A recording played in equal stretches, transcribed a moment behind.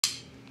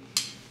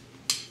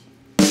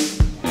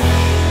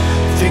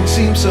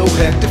Everything seems so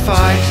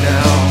hectified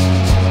now.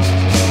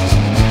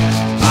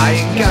 I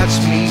ain't got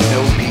me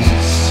no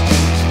peace.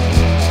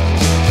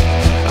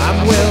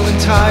 I'm well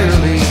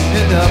entirely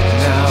hit up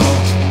now.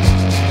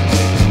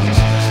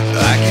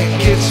 I can't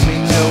get me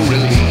no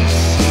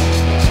release.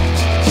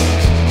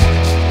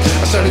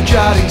 I started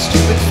jotting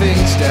stupid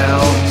things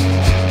down.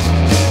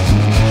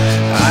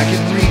 I can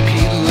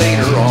repeat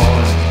later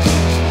on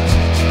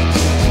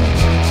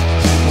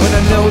when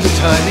I know the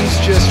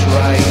timing's just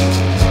right.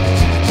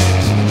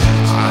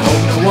 I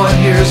hope no one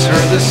here's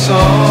heard this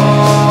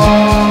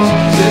song.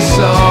 This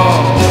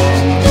song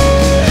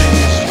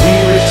is we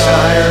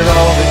retired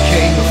all that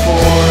came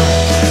before.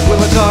 Well,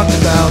 I talked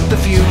about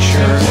the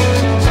future.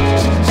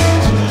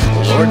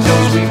 Lord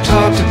knows we've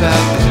talked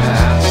about the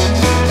past.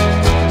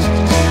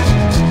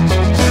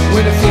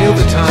 When I feel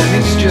the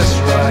timing's just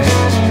right,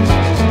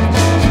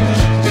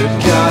 good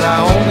God,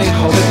 I only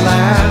hope it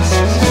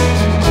lasts.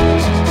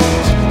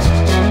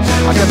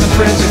 I got some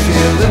friends who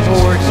feel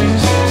important.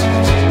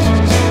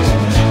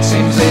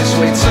 Seems they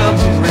swayed some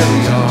who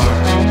really are.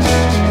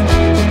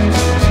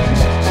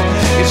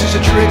 It's just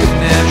a trick of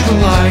natural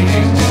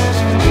lighting.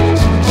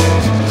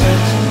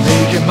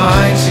 Make your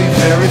mind see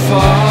very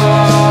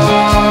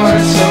far,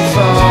 so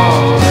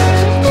far.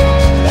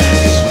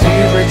 As we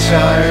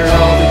retired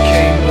all that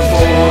came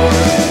before.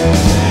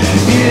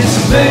 It's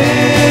a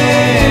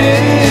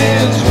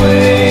man's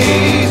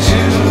way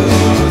to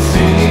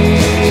think.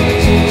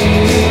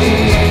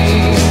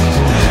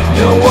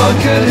 No one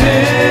could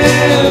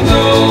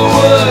handle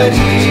what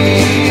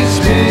he's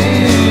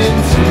been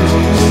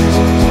through.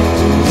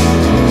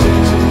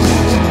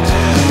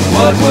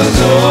 What was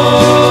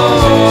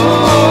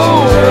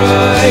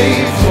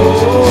alright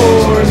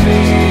for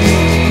me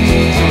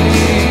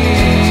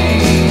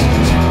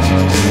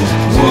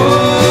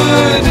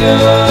would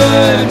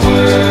not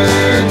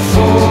work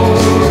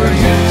for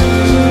you.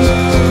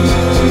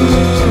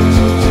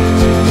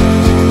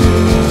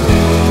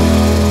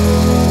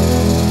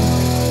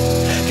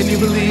 Can you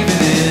believe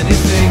in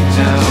anything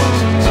now?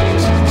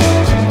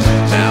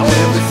 Now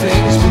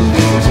everything's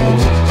believable.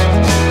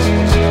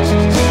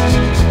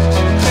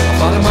 I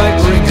thought I might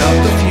bring up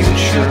the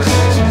future,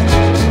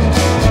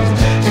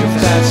 if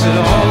that's at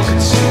all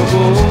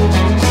conceivable.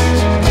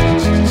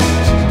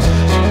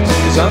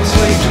 'Cause I'm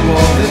slave to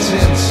all that's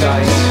in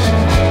sight,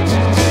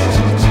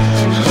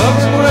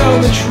 hovering around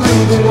the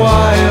true, the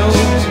wild,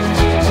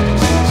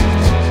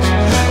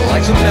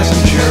 like some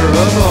messenger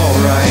of all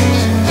right,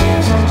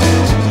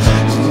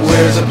 who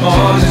wears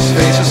upon his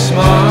face a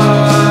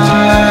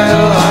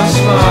smile. I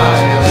smile.